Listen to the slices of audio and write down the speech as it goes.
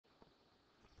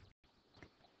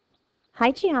Hi,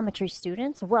 geometry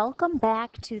students. Welcome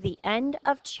back to the end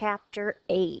of Chapter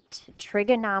 8,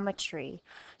 Trigonometry.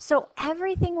 So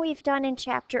everything we've done in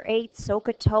Chapter 8,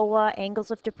 SOHCAHTOA, angles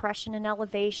of depression and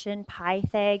elevation,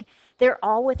 Pythag, they're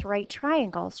all with right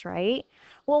triangles, right?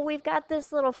 Well, we've got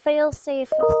this little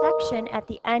fail-safe section at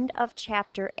the end of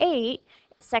Chapter 8,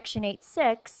 Section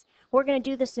 8.6. We're going to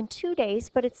do this in 2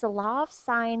 days, but it's the law of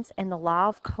sines and the law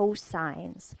of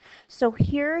cosines. So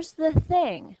here's the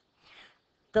thing.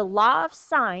 The law of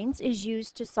sines is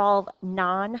used to solve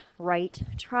non-right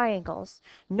triangles.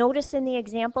 Notice in the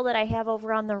example that I have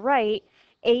over on the right,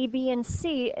 A, B, and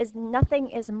C nothing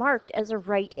is marked as a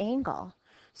right angle.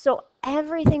 So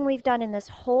everything we've done in this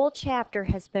whole chapter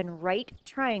has been right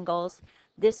triangles.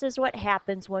 This is what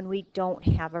happens when we don't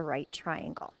have a right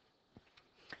triangle.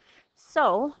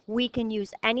 So we can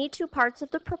use any two parts of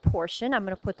the proportion. I'm going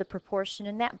to put the proportion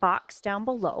in that box down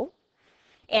below.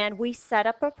 And we set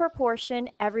up a proportion.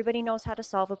 Everybody knows how to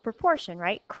solve a proportion,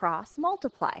 right? Cross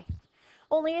multiply.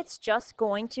 Only it's just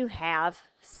going to have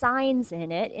signs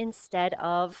in it instead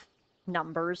of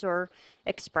numbers or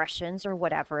expressions or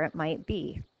whatever it might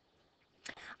be.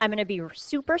 I'm going to be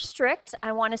super strict.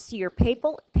 I want to see your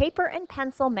paper and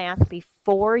pencil math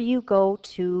before you go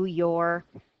to your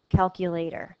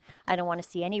calculator. I don't want to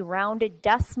see any rounded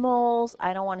decimals.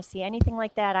 I don't want to see anything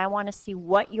like that. I want to see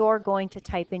what you're going to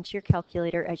type into your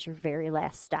calculator as your very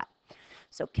last step.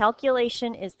 So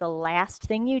calculation is the last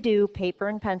thing you do, paper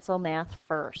and pencil math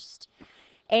first.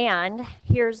 And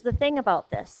here's the thing about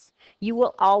this. You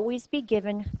will always be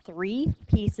given 3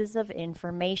 pieces of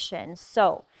information.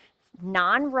 So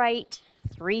non-right,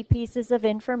 3 pieces of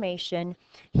information.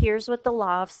 Here's what the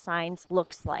law of sines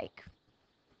looks like.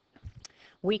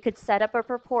 We could set up a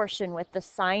proportion with the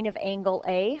sine of angle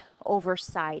A over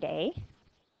side A,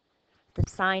 the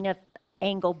sine of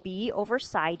angle B over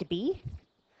side B,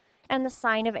 and the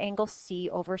sine of angle C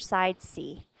over side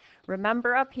C.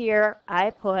 Remember up here,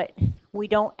 I put, we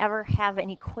don't ever have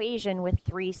an equation with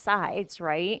 3 sides,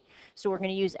 right? So we're going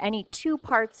to use any 2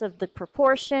 parts of the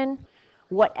proportion,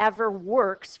 whatever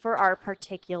works for our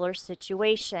particular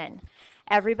situation.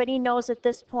 Everybody knows at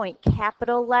this point,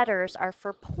 capital letters are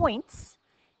for points,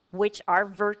 which are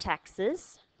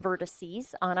vertices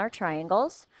on our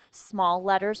triangles. Small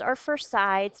letters are for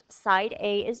sides. Side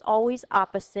A is always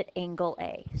opposite angle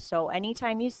A. So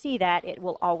anytime you see that, it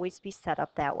will always be set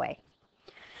up that way.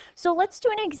 So let's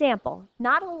do an example.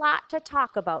 Not a lot to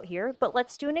talk about here, but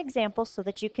let's do an example so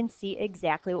that you can see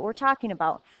exactly what we're talking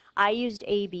about. I used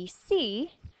ABC,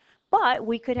 but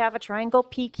we could have a triangle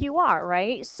PQR,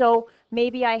 right? So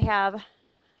maybe I have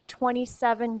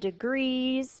 27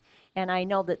 degrees, and I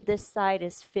know that this side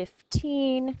is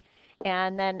 15,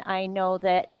 and then I know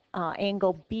that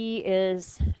angle B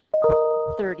is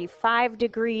 35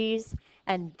 degrees,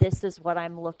 and this is what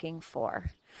I'm looking for.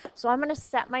 So I'm going to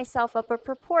set myself up a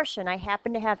proportion. I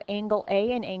happen to have angle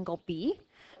A and angle B,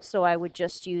 so I would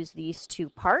just use these 2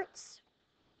 parts,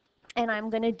 and I'm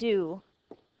going to do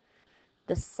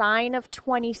the sine of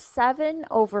 27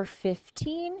 over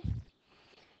 15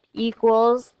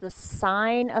 equals the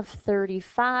sine of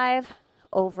 35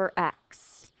 over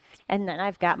x. And then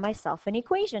I've got myself an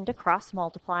equation to cross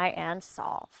multiply and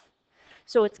solve.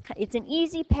 So it's an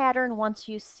easy pattern once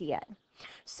you see it.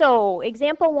 So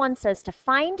example 1 says to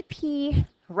find p,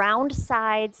 round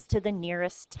sides to the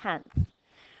nearest tenth.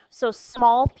 So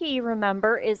small p,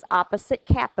 remember, is opposite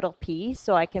capital P,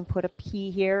 so I can put a P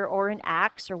here or an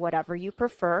X or whatever you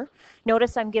prefer.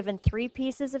 Notice I'm given 3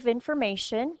 pieces of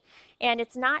information, and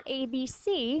it's not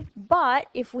ABC, but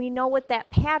if we know what that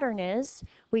pattern is,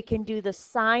 we can do the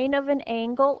sine of an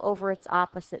angle over its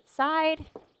opposite side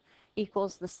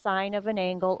equals the sine of an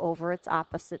angle over its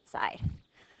opposite side.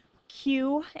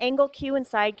 Angle Q and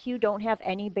side Q don't have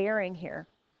any bearing here.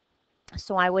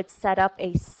 So I would set up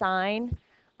a sine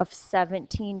of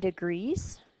 17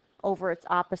 degrees over its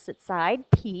opposite side,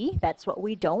 P, that's what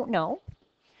we don't know,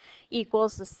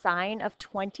 equals the sine of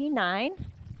 29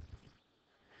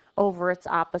 over its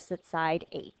opposite side,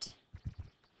 8.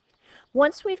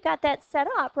 Once we've got that set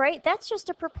up, right, that's just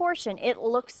a proportion. It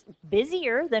looks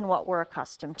busier than what we're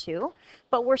accustomed to,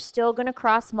 but we're still going to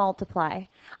cross multiply.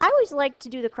 I always like to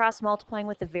do the cross multiplying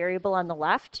with the variable on the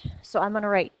left, so I'm going to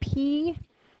write P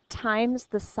times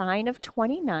the sine of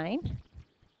 29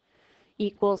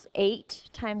 equals 8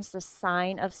 times the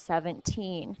sine of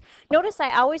 17. Notice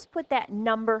I always put that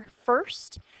number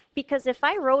first, because if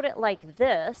I wrote it like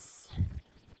this,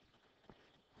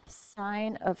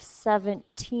 sine of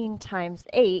 17 times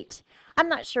 8, I'm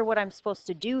not sure what I'm supposed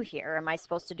to do here. Am I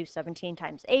supposed to do 17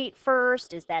 times 8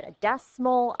 first? Is that a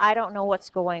decimal? I don't know what's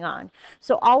going on.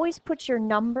 So always put your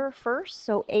number first.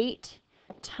 So 8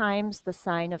 times the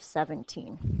sine of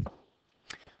 17.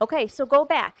 Okay, so go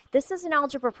back. This is an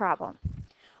algebra problem.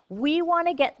 We want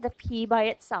to get the p by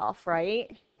itself,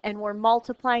 right? And we're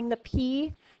multiplying the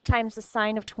p times the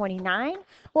sine of 29.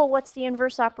 Well, what's the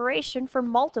inverse operation for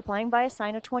multiplying by a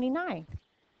sine of 29?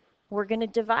 We're going to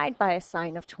divide by a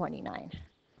sine of 29.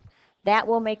 That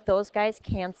will make those guys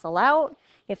cancel out.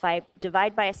 If I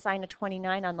divide by a sine of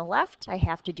 29 on the left, I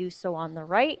have to do so on the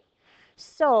right.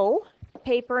 So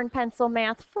paper and pencil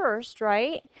math first,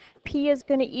 right? P is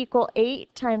going to equal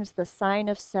 8 times the sine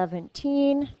of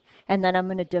 17. And then I'm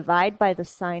going to divide by the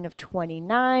sine of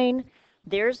 29.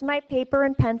 There's my paper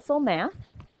and pencil math.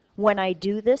 When I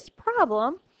do this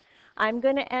problem, I'm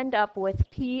going to end up with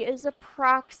P is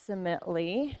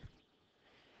approximately,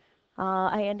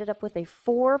 I ended up with a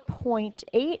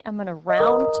 4.8. I'm going to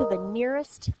round to the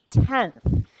nearest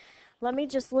tenth. Let me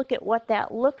just look at what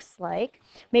that looks like.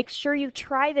 Make sure you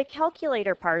try the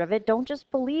calculator part of it. Don't just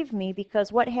believe me,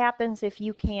 because what happens if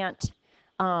you can't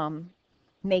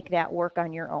make that work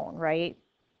on your own, right?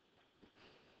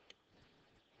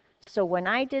 So when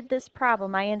I did this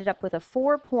problem, I ended up with a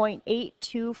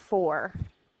 4.824.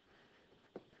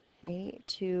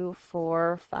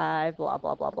 8245, blah,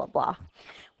 blah, blah, blah, blah.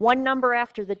 One number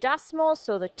after the decimal,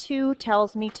 so the 2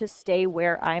 tells me to stay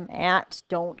where I'm at,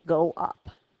 don't go up.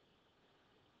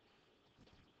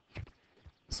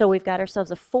 So we've got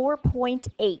ourselves a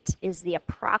 4.8 is the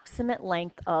approximate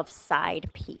length of side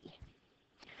P.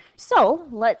 So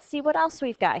let's see what else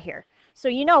we've got here. So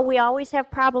you know we always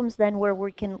have problems then where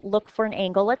we can look for an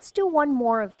angle. Let's do one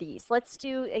more of these. Let's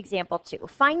do example 2.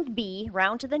 Find B,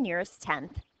 round to the nearest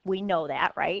tenth. We know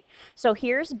that, right? So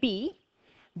here's B.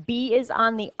 B is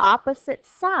on the opposite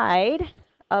side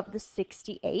of the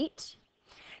 68.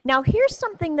 Now here's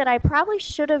something that I probably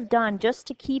should have done just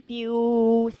to keep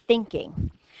you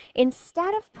thinking.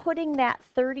 Instead of putting that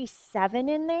 37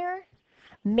 in there,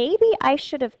 maybe I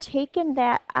should have taken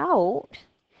that out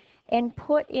and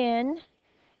put in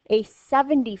a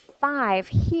 75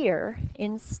 here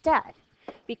instead.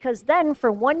 Because then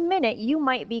for 1 minute you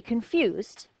might be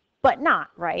confused, but not,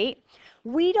 right?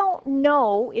 We don't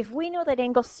know, if we know that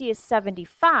angle C is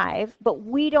 75, but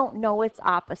we don't know its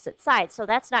opposite side, so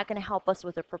that's not going to help us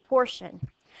with a proportion.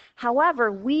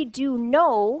 However, we do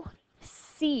know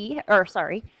side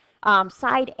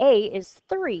A is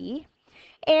 3,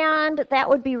 and that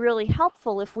would be really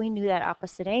helpful if we knew that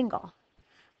opposite angle.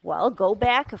 Well, go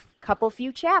back a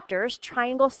few chapters,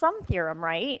 triangle sum theorem,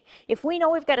 right? If we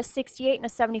know we've got a 68 and a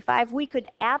 75, we could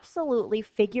absolutely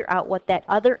figure out what that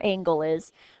other angle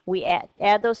is. We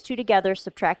add those two together,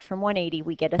 subtract from 180,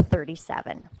 we get a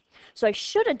 37. So I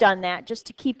should have done that just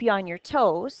to keep you on your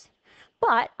toes,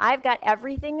 but I've got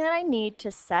everything that I need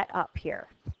to set up here.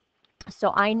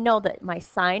 So I know that my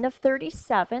sine of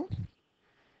 37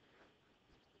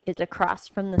 is across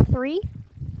from the 3.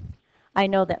 I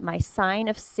know that my sine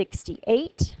of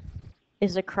 68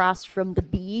 is across from the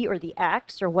b or the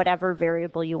x or whatever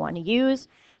variable you want to use.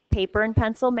 Paper and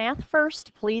pencil math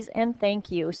first, please and thank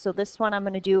you. So this one I'm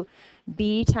going to do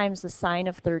b times the sine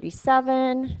of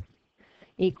 37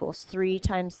 equals 3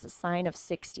 times the sine of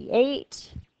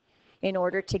 68. In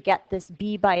order to get this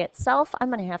b by itself, I'm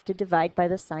going to have to divide by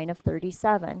the sine of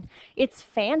 37. It's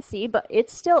fancy, but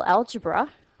it's still algebra,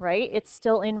 right? It's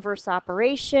still inverse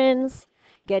operations.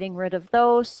 Getting rid of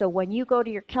those. So when you go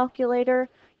to your calculator,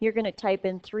 you're going to type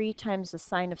in 3 times the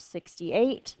sine of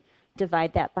 68,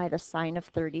 divide that by the sine of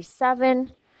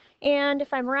 37. And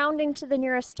if I'm rounding to the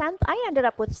nearest tenth, I ended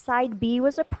up with side B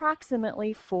was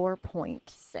approximately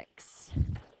 4.6.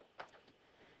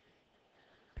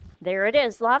 There it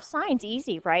is. Law of sines,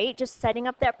 easy, right? Just setting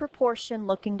up that proportion,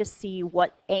 looking to see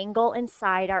what angle and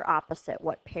side are opposite,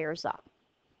 what pairs up.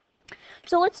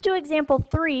 So let's do example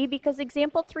 3, because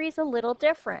example 3 is a little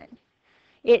different.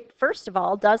 It, first of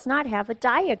all, does not have a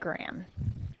diagram.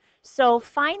 So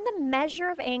find the measure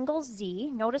of angle Z.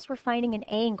 Notice we're finding an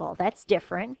angle. That's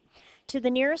different. To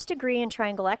the nearest degree in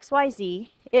triangle XYZ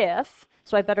if,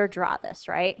 so I better draw this,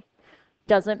 right?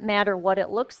 Doesn't matter what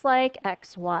it looks like,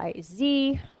 X, Y,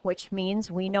 Z, which means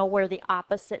we know where the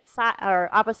opposite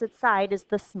side is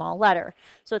the small letter.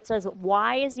 So it says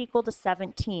Y is equal to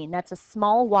 17. That's a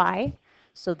small y.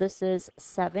 So this is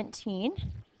 17.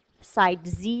 Side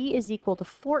Z is equal to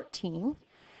 14.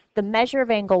 The measure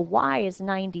of angle Y is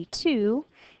 92.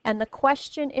 And the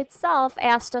question itself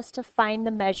asked us to find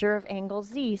the measure of angle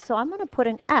Z. So I'm going to put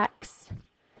an X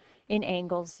in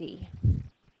angle Z.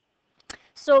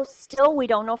 So still, we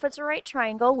don't know if it's a right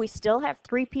triangle. We still have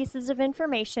 3 pieces of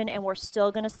information, and we're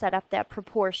still going to set up that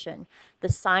proportion, the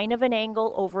sine of an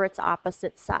angle over its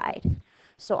opposite side.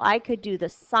 So I could do the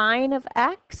sine of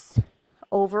X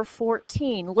over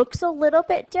 14. Looks a little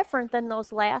bit different than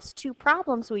those last two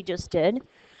problems we just did,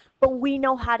 but we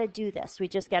know how to do this. We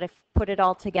just got to put it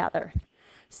all together.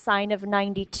 Sine of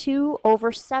 92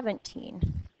 over 17.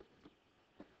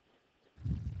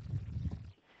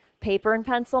 Paper and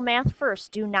pencil math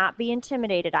first. Do not be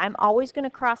intimidated. I'm always going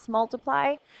to cross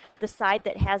multiply the side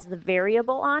that has the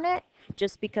variable on it,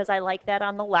 just because I like that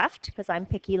on the left, because I'm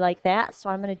picky like that. So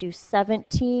I'm going to do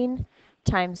 17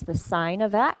 times the sine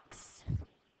of x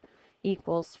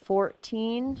equals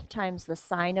 14 times the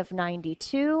sine of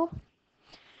 92.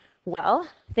 Well,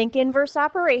 think inverse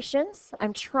operations.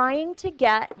 I'm trying to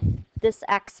get this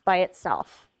x by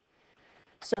itself.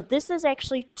 So this is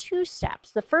actually two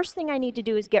steps. The first thing I need to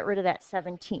do is get rid of that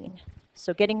 17.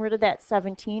 So getting rid of that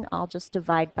 17, I'll just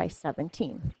divide by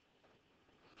 17.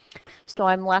 So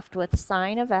I'm left with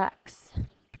sine of x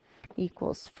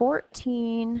equals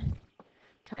 14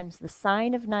 times the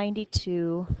sine of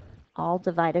 92, all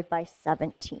divided by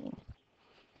 17.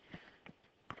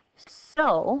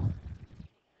 So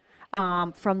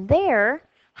from there,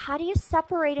 how do you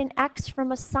separate an x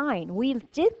from a sine? We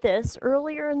did this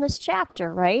earlier in this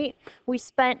chapter, right? We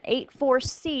spent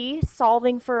 8-4C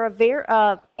solving for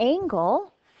a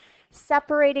angle.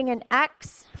 Separating an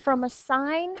x from a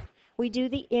sine, we do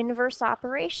the inverse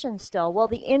operation still. Well,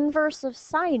 the inverse of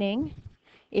sining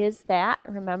is that,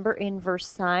 remember, inverse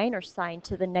sine, or sine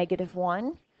to the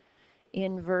 -1,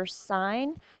 inverse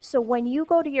sine. So when you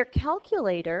go to your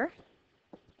calculator,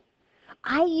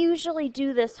 I usually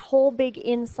do this whole big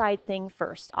inside thing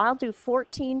first. I'll do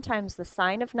 14 times the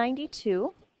sine of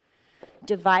 92,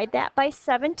 divide that by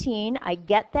 17, I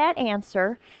get that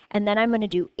answer, and then I'm going to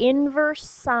do inverse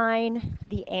sine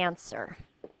the answer.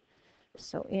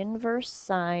 So inverse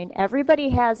sine, everybody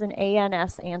has an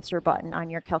ANS answer button on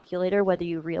your calculator, whether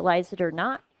you realize it or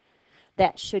not.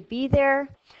 That should be there.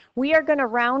 We are going to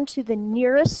round to the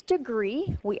nearest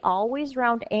degree. We always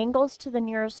round angles to the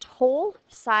nearest whole,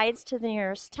 sides to the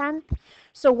nearest tenth.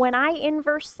 So when I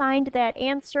inverse signed that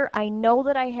answer, I know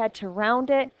that I had to round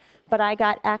it, but I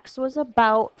got x was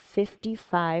about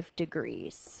 55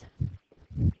 degrees.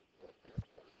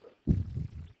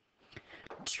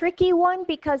 Tricky one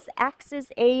because x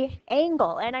is a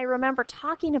angle, and I remember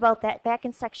talking about that back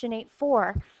in section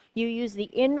 8.4. You use the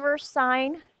inverse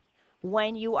sine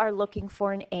when you are looking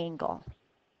for an angle.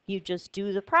 You just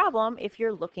do the problem if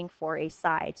you're looking for a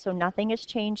side. So nothing has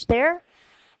changed there.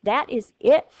 That is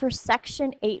it for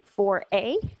section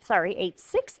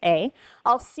 8.6a.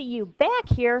 I'll see you back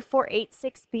here for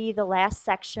 8.6b, the last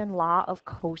section, law of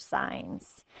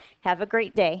cosines. Have a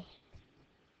great day.